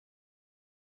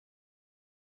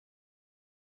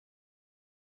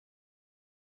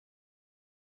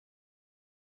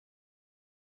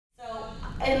So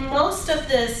in most of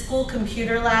the school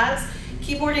computer labs,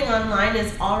 keyboarding online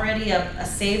is already a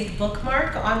saved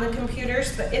bookmark on the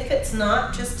computers, but if it's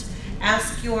not, just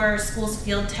ask your school's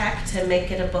field tech to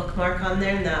make it a bookmark on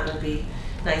there, and that will be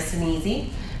nice and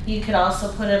easy. You could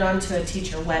also put it onto a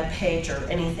teacher web page or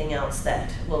anything else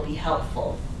that will be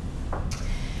helpful.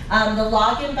 The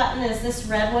login button is this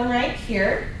red one right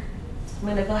here. I'm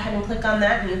going to go ahead and click on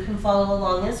that, and you can follow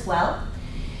along as well.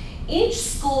 Each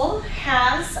school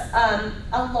has a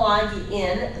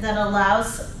login that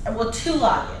allows, well, two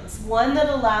logins. One that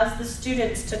allows the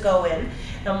students to go in,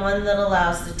 and one that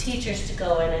allows the teachers to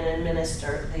go in and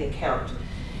administer the account.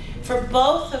 For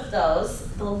both of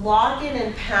those, the login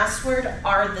and password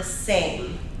are the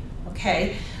same,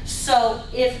 okay? So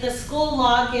if the school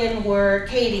login were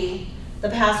Katie, the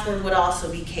password would also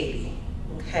be Katie,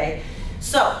 okay?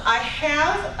 So I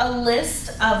have a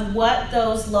list of what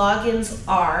those logins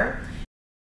are.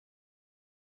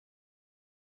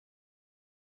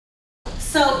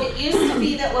 So it used to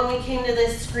be that when we came to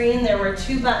this screen, there were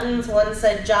two buttons. One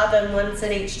said Java and one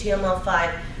said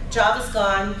HTML5. Java's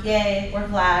gone, yay, we're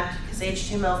glad, because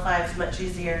HTML5 is much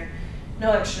easier.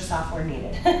 No extra software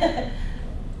needed.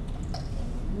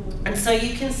 And so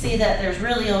you can see that there's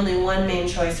really only one main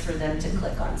choice for them to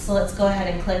click on. So let's go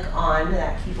ahead and click on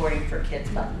that Keyboarding for Kids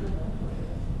button.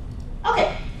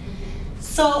 Okay,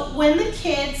 so when the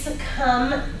kids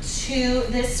come to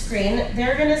this screen,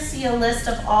 they're going to see a list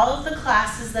of all of the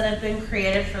classes that have been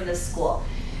created for this school.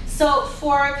 So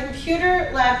for a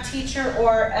computer lab teacher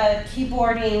or a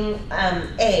keyboarding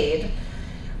aide,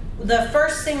 the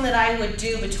first thing that I would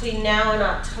do between now and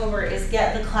October is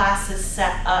get the classes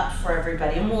set up for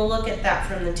everybody, and we'll look at that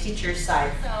from the teacher's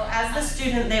side. So as the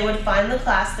student, they would find the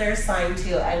class they're assigned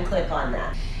to and click on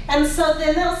that. And so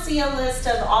then they'll see a list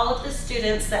of all of the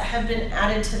students that have been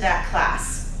added to that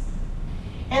class.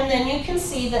 And then you can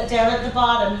see that down at the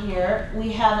bottom here,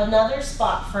 we have another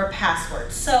spot for a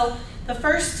password. So the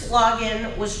first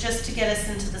login was just to get us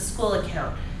into the school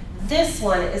account. This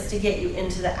one is to get you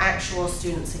into the actual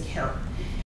student's account.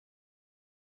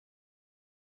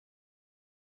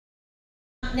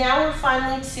 Now we're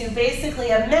finally to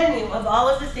basically a menu of all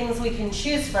of the things we can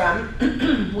choose from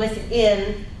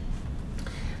within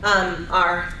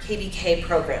our KBK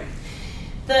program.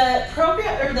 The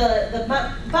program, or the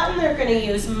button they're going to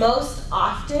use most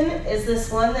often is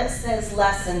this one that says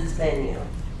Lessons Menu.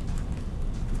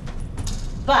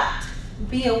 But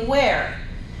be aware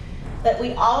that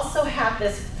we also have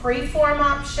this freeform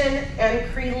option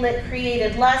and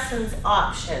created lessons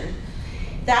option.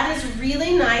 That is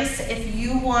really nice if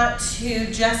you want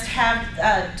to just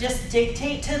have, just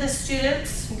dictate to the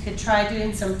students. You could try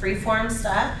doing some freeform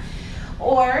stuff.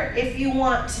 Or if you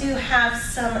want to have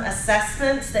some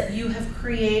assessments that you have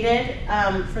created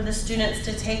for the students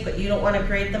to take, but you don't want to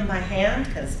grade them by hand,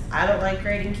 because I don't like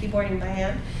grading keyboarding by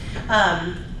hand,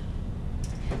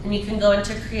 and you can go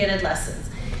into created lessons.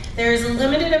 There's a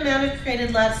limited amount of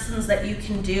created lessons that you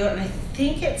can do, and I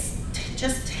think it's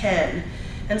just 10.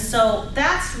 And so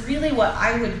that's really what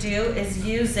I would do, is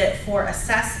use it for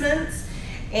assessments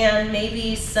and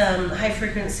maybe some high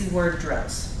frequency word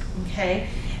drills, okay?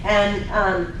 And,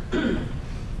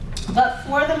 but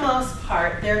for the most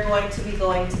part, they're going to be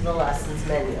going to the lessons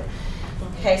menu.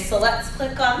 Okay, so let's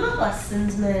click on the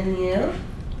lessons menu.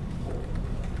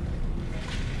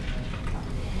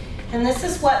 And this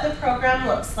is what the program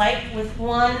looks like with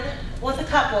a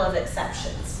couple of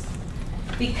exceptions.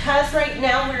 Because right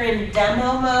now we're in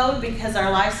demo mode because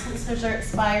our licenses are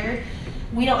expired,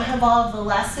 we don't have all of the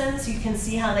lessons. You can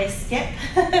see how they skip.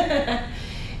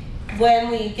 When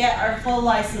we get our full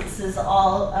licenses,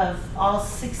 all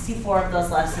 64 of those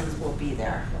lessons will be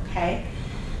there, okay?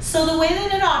 So the way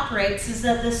that it operates is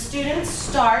that the students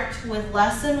start with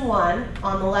lesson 1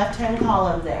 on the left-hand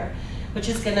column there, which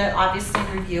is going to obviously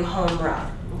review home row,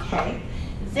 okay?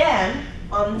 Then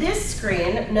on this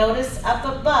screen, notice up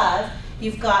above,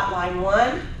 you've got line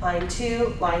 1, line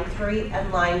 2, line 3,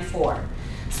 and line 4.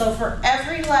 So for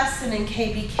every lesson in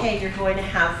KBK, you're going to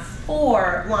have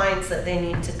 4 lines that they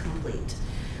need to complete.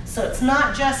 So it's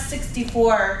not just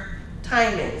 64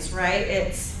 timings, right?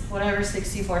 It's whatever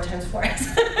 64 times 4 is.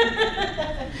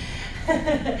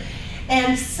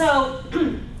 And so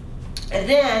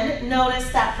then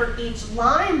notice that for each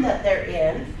line that they're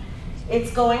in,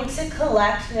 it's going to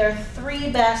collect their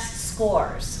 3 best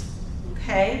scores,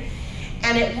 okay?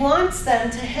 And it wants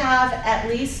them to have at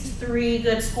least 3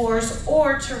 good scores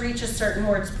or to reach a certain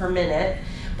words per minute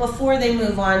before they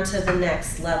move on to the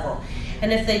next level.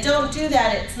 And if they don't do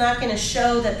that, it's not going to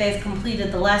show that they've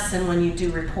completed the lesson when you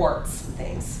do reports and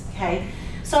things, okay?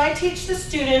 So I teach the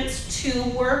students to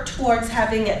work towards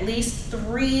having at least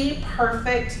 3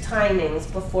 perfect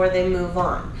timings before they move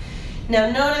on. Now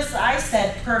notice I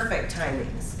said perfect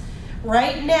timings.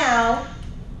 Right now,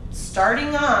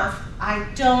 starting off, I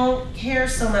don't care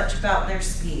so much about their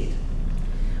speed.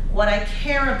 What I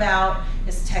care about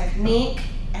is technique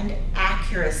and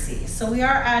accuracy. So we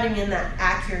are adding in that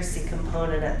accuracy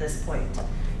component at this point,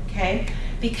 okay?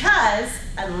 Because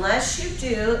unless you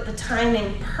do the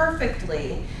timing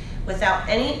perfectly without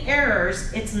any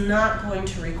errors, it's not going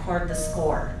to record the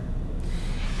score.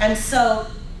 And so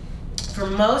for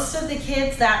most of the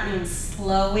kids, that means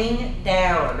slowing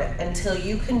down until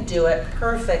you can do it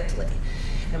perfectly.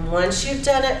 And once you've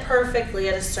done it perfectly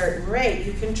at a certain rate,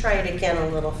 you can try it again a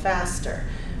little faster.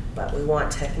 But we want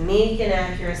technique and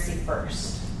accuracy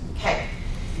first. Okay.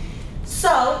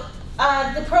 So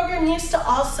the program used to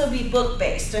also be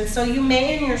book-based. And so you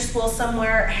may in your school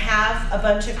somewhere have a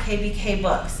bunch of KBK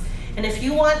books. And if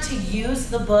you want to use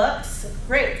the books,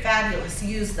 great, fabulous,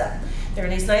 use them. They're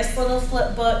these nice little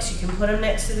flip books. You can put them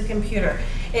next to the computer.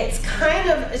 It's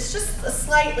just a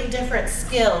slightly different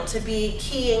skill to be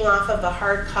keying off of a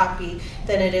hard copy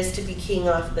than it is to be keying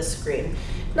off the screen.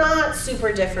 Not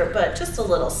super different, but just a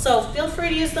little. So feel free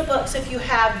to use the books if you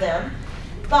have them,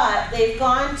 but they've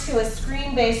gone to a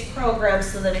screen-based program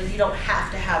so that if you don't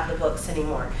have to have the books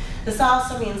anymore. This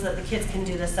also means that the kids can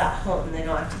do this at home and they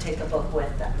don't have to take a book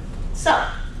with them. So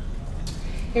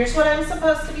here's what I'm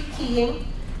supposed to be keying.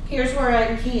 Here's where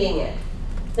I'm keying it.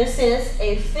 This is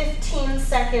a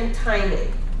 15-second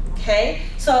timing, okay?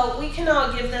 So we can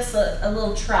all give this a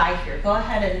little try here. Go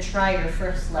ahead and try your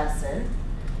first lesson.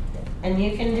 And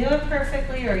you can do it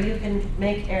perfectly or you can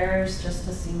make errors just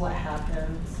to see what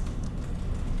happens.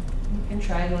 You can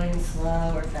try going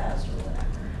slow or fast or whatever.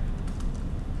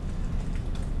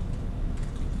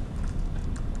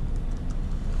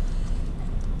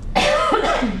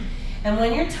 And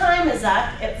when your time is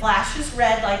up, it flashes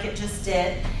red like it just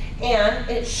did, and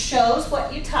it shows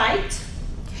what you typed,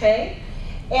 okay?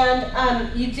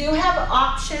 And you do have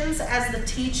options as the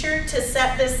teacher to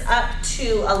set this up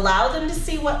to allow them to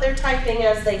see what they're typing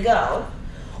as they go,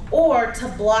 or to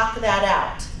block that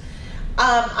out.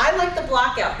 I like the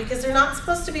block out because they're not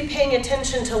supposed to be paying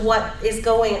attention to what is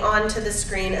going onto the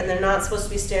screen, and they're not supposed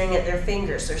to be staring at their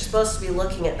fingers. They're supposed to be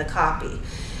looking at the copy.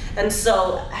 And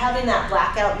so having that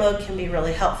blackout mode can be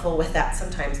really helpful with that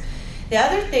sometimes. The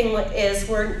other thing is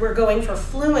we're going for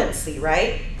fluency,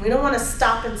 right? We don't want to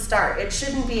stop and start. It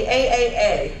shouldn't be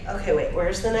A. Okay, wait,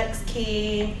 where's the next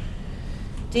key?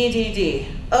 D.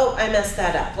 Oh, I messed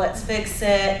that up. Let's fix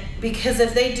it. Because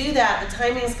if they do that, the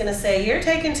timing is going to say, you're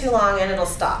taking too long, and it'll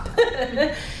stop.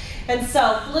 And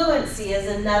so fluency is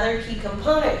another key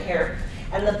component here.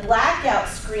 And the blackout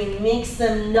screen makes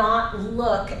them not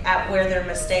look at where their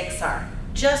mistakes are.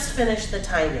 Just finish the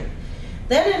timing.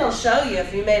 Then it'll show you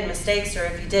if you made mistakes or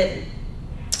if you didn't.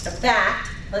 In fact,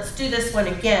 let's do this one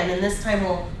again, and this time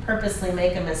we'll purposely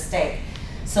make a mistake.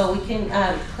 So we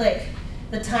can click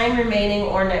the time remaining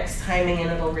or next timing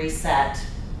and it'll reset,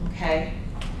 okay?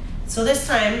 So this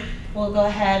time we'll go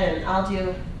ahead and I'll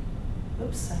do,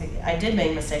 oops, I did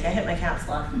make a mistake. I hit my caps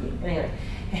lock. Anyway.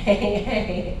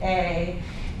 A,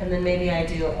 and then maybe I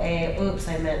do A, oops,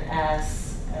 I meant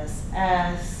S.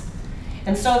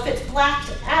 And so if it's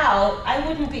blacked out, I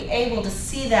wouldn't be able to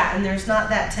see that, and there's not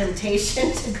that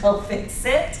temptation to go fix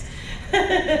it.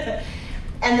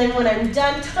 And then when I'm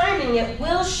done timing, it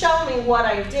will show me what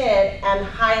I did and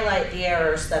highlight the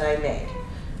errors that I made,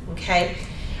 okay?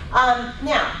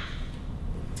 Now,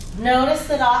 notice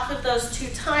that off of those 2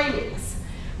 timings,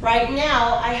 right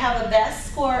now, I have a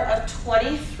best score of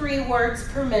 23 words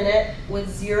per minute with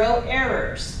 0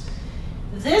 errors.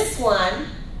 This one,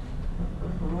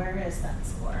 where is that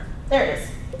score? There it is.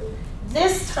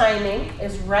 This timing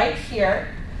is right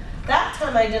here. That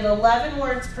time I did 11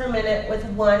 words per minute with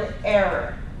 1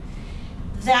 error.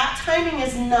 That timing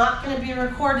is not going to be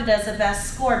recorded as a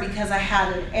best score because I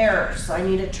had an error. So I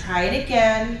need to try it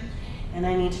again, and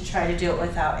I need to try to do it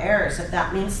without errors. If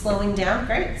that means slowing down,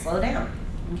 great, slow down.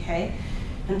 Okay,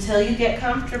 until you get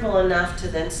comfortable enough to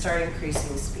then start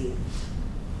increasing speed.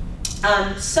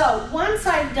 So once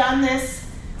I've done this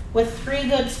with 3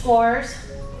 good scores,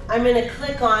 I'm going to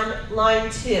click on line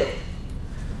 2.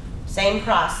 Same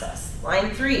process.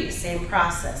 Line 3, same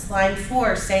process. Line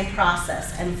 4, same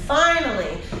process. And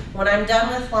finally, when I'm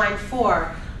done with line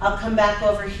 4, I'll come back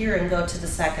over here and go to the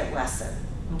second lesson.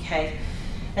 Okay?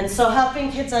 And so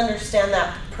helping kids understand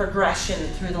that progression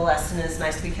through the lesson is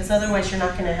nice because otherwise you're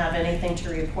not going to have anything to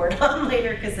report on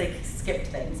later because they skipped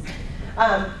things.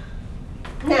 Now,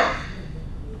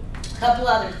 a couple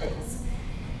other things.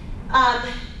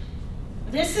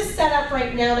 This is set up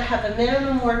right now to have a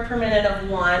minimum word per minute of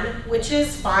 1, which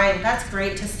is fine. That's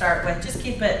great to start with. Just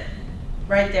keep it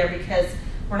right there because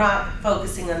we're not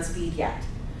focusing on speed yet.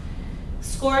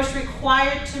 Scores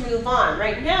required to move on.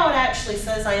 Right now it actually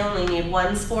says I only need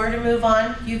 1 score to move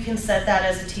on. You can set that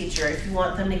as a teacher. If you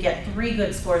want them to get 3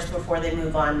 good scores before they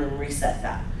move on, then reset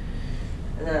that.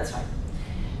 And then that's fine.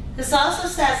 This also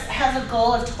has a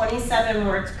goal of 27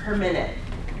 words per minute.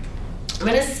 I'm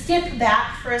going to skip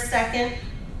back for a second.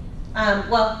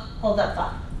 Well, hold that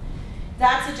thought.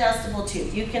 That's adjustable too.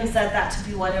 You can set that to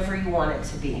be whatever you want it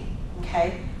to be,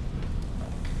 okay?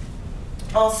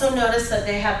 Also notice that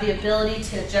they have the ability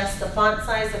to adjust the font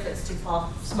size if it's too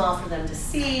small for them to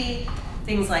see,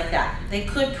 things like that. They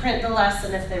could print the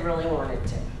lesson if they really wanted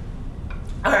to.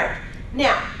 All right,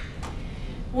 now,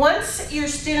 once your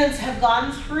students have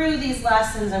gone through these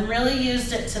lessons and really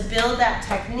used it to build that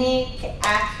technique,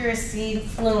 accuracy,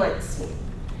 fluency,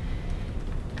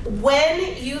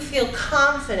 when you feel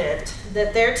confident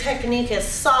that their technique is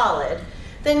solid,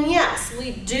 then yes,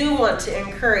 we do want to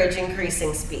encourage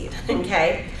increasing speed,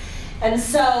 okay? And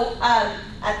so at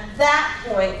that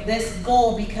point, this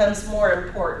goal becomes more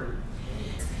important.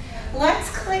 Let's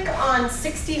click on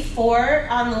 64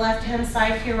 on the left-hand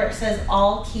side here where it says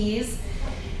all keys.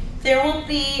 There will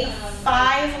be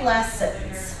 5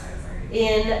 lessons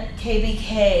in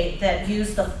KBK that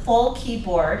use the full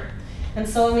keyboard. And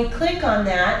so when we click on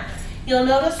that, you'll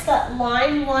notice that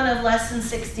line 1 of lesson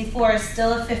 64 is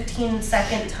still a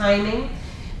 15-second timing.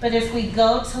 But if we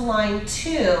go to line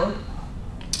 2, oh,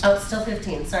 it's still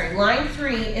 15, sorry. Line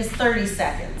 3 is 30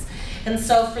 seconds. And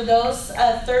so for those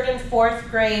 3rd and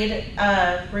 4th grade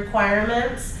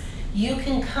requirements, you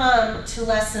can come to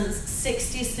lessons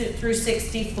 60 through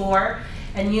 64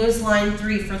 and use line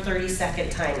 3 for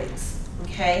 30-second timings,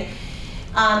 okay?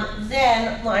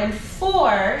 Then line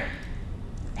 4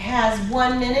 has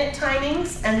 1-minute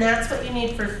timings, and that's what you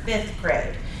need for 5th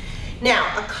grade.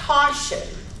 Now, a caution,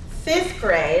 5th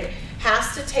grade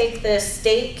has to take this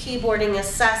state keyboarding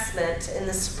assessment in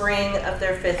the spring of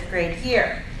their 5th grade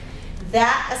year.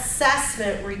 That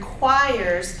assessment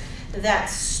requires that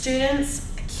students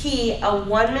key a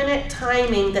 1-minute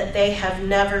timing that they have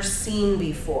never seen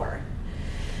before.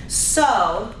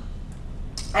 So,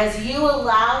 as you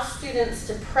allow students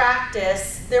to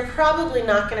practice, they're probably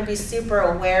not going to be super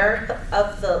aware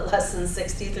of the lessons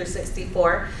 60 through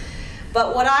 64.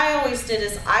 But what I always did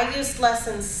is I used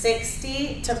lesson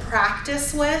 60 to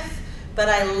practice with, but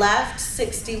I left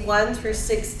 61 through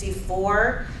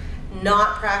 64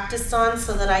 not practiced on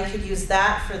so that I could use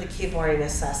that for the keyboarding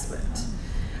assessment.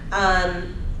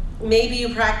 Maybe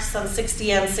you practice on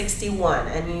 60 and 61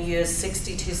 and you use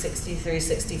 62, 63,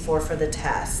 64 for the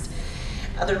test.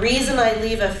 The reason I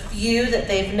leave a few that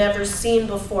they've never seen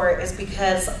before is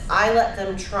because I let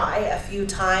them try a few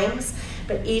times,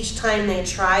 but each time they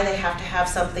try, they have to have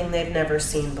something they've never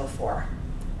seen before.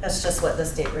 That's just what the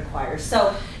state requires.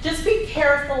 So just be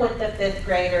careful with the 5th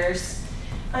graders.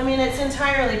 I mean, it's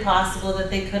entirely possible that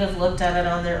they could have looked at it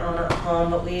on their own at home,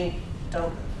 but we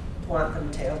don't want them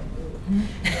to.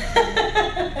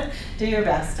 Do your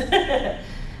best.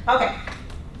 Okay.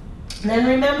 Then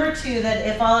remember too that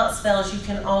if all else fails, you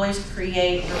can always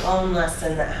create your own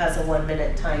lesson that has a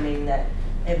 1-minute timing that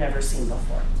they've never seen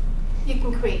before. You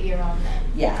can create your own then?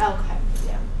 Yeah. Okay.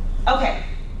 Yeah. Okay.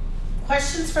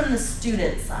 Questions from the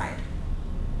student side.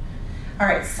 All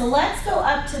right, so let's go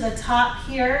up to the top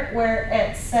here where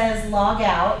it says log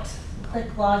out.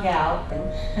 Click log out.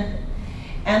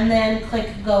 And then click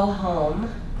go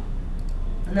home.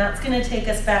 And that's going to take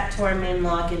us back to our main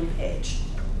login page.